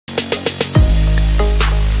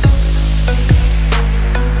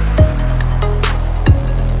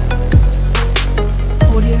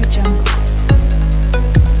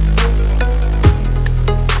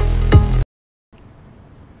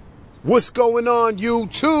What's going on,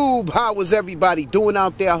 YouTube? How is everybody doing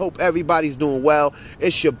out there? I hope everybody's doing well.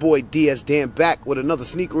 It's your boy DS Dan back with another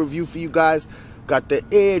sneaker review for you guys. Got the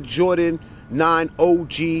Air Jordan 9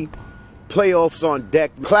 OG playoffs on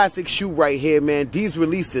deck. Classic shoe right here, man. These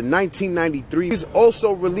released in 1993. These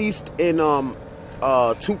also released in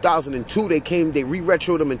 2002. They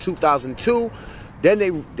re-retroed them in 2002.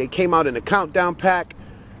 Then they came out in a countdown pack,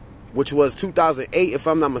 which was 2008 if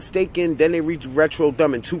I'm not mistaken. Then they retroed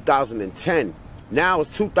them in 2010. Now it's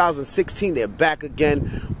 2016. They're back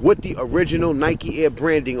again with the original Nike Air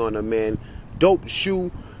branding on them, man. Dope shoe.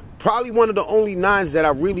 Probably one of the only nines that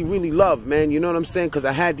I really love, man. You know what I'm saying? Because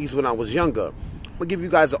I had these when I was younger. I'm going to give you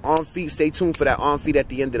guys an on feet. Stay tuned for that on feet at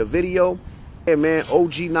the end of the video. Hey, man,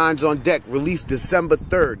 OG 9s on deck. Released December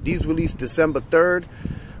 3rd. These released December 3rd.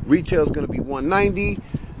 Retail is going to be $190.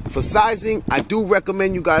 For sizing, I do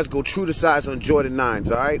recommend you guys go true to size on Jordan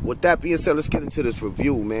 9s, all right? With that being said, let's get into this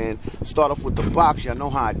review, man. Start off with the box. Y'all know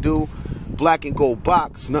how I do. Black and gold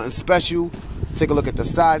box, nothing special. Take a look at the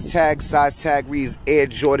size tag. Size tag reads Air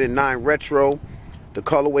Jordan 9 Retro. The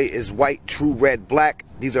colorway is white, true red, black.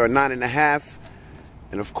 These are a 9.5.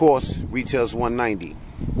 And of course, retails $190.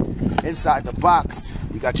 Inside the box,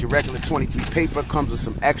 you got your regular 23 paper. Comes with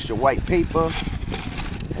some extra white paper.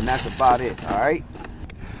 And that's about it, all right?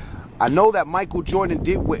 I know that Michael Jordan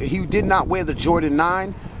did not wear the Jordan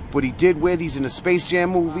 9, but he did wear these in the Space Jam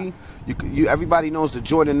movie. Everybody knows the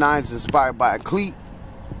Jordan 9 is inspired by a cleat.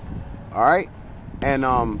 All right, and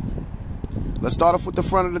let's start off with the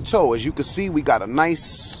front of the toe. As you can see, we got a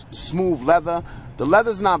nice smooth leather. The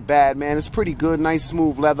leather's not bad, man. It's pretty good, nice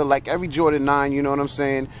smooth leather, like every Jordan 9. You know what I'm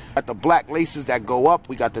saying? Got the black laces that go up.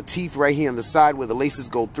 We got the teeth right here on the side where the laces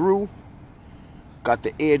go through. Got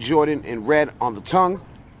the Air Jordan in red on the tongue.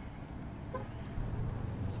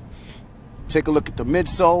 Take a look at the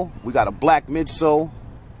midsole. We got a black midsole.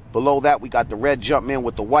 Below that, we got the red Jumpman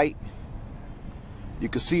with the white. You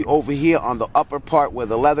can see over here on the upper part where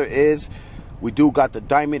the leather is, we do got the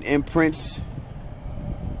diamond imprints.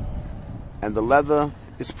 And the leather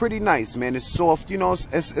is pretty nice, man. It's soft, you know.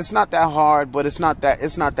 It's not that hard, but it's not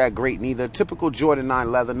that great neither. Typical Jordan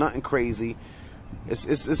 9 leather, nothing crazy.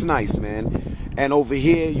 It's nice, man. And over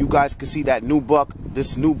here, you guys can see that nubuck.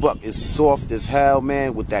 This nubuck is soft as hell,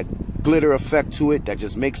 man, with that glitter effect to it that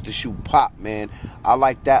just makes the shoe pop, man. I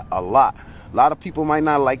like that a lot. A lot of people might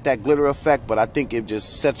not like that glitter effect, but I think it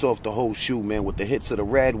just sets off the whole shoe, man, with the hits of the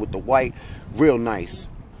red, with the white. Real nice.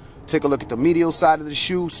 Take a look at the medial side of the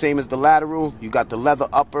shoe, same as the lateral. You got the leather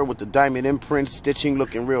upper with the diamond imprint stitching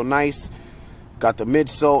looking real nice. Got the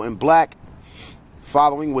midsole in black,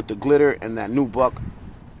 following with the glitter and that nubuck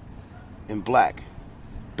in black.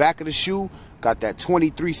 Back of the shoe, got that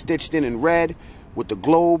 23 stitched in red with the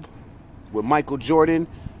globe, with Michael Jordan,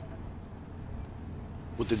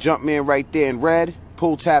 with the Jumpman right there in red,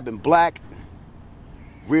 pull tab in black.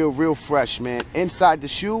 Real fresh, man. Inside the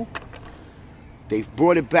shoe, they've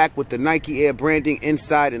brought it back with the Nike Air branding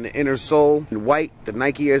inside and the inner sole in white. The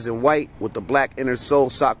Nike Airs in white with the black inner sole,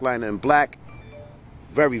 sock liner in black.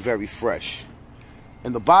 Very fresh.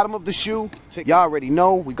 In the bottom of the shoe, y'all already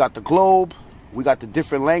know, we got the globe, we got the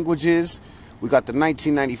different languages, we got the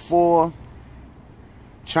 1994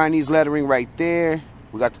 Chinese lettering right there.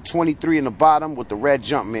 We got the 23 in the bottom with the red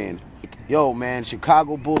Jumpman. Yo, man,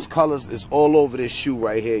 Chicago Bulls colors is all over this shoe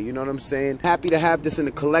right here. You know what I'm saying? Happy to have this in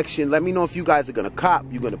the collection. Let me know if you guys are going to cop,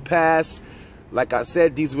 you're going to pass. Like I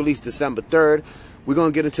said, these released December 3rd. We're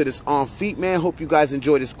going to get into this on feet, man. Hope you guys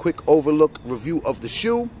enjoy this quick overlook review of the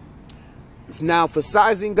shoe. Now, for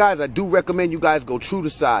sizing, guys, I do recommend you guys go true to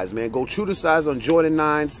size, man. Go true to size on Jordan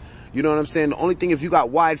 9s. You know what I'm saying? The only thing, if you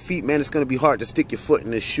got wide feet, man, it's going to be hard to stick your foot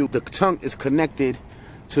in this shoe. The tongue is connected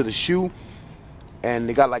to the shoe, and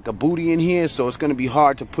they got like a booty in here, so it's going to be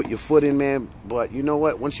hard to put your foot in, man. But you know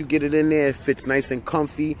what? Once you get it in there, it fits nice and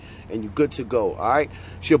comfy, and you're good to go, all right?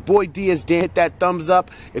 It's your boy DS Dan. Hit that thumbs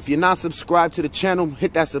up. If you're not subscribed to the channel,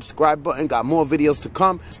 hit that subscribe button. Got more videos to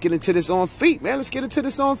come. Let's get into this on feet, man. Let's get into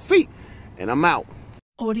this on feet. And I'm out.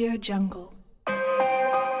 Audio Jungle.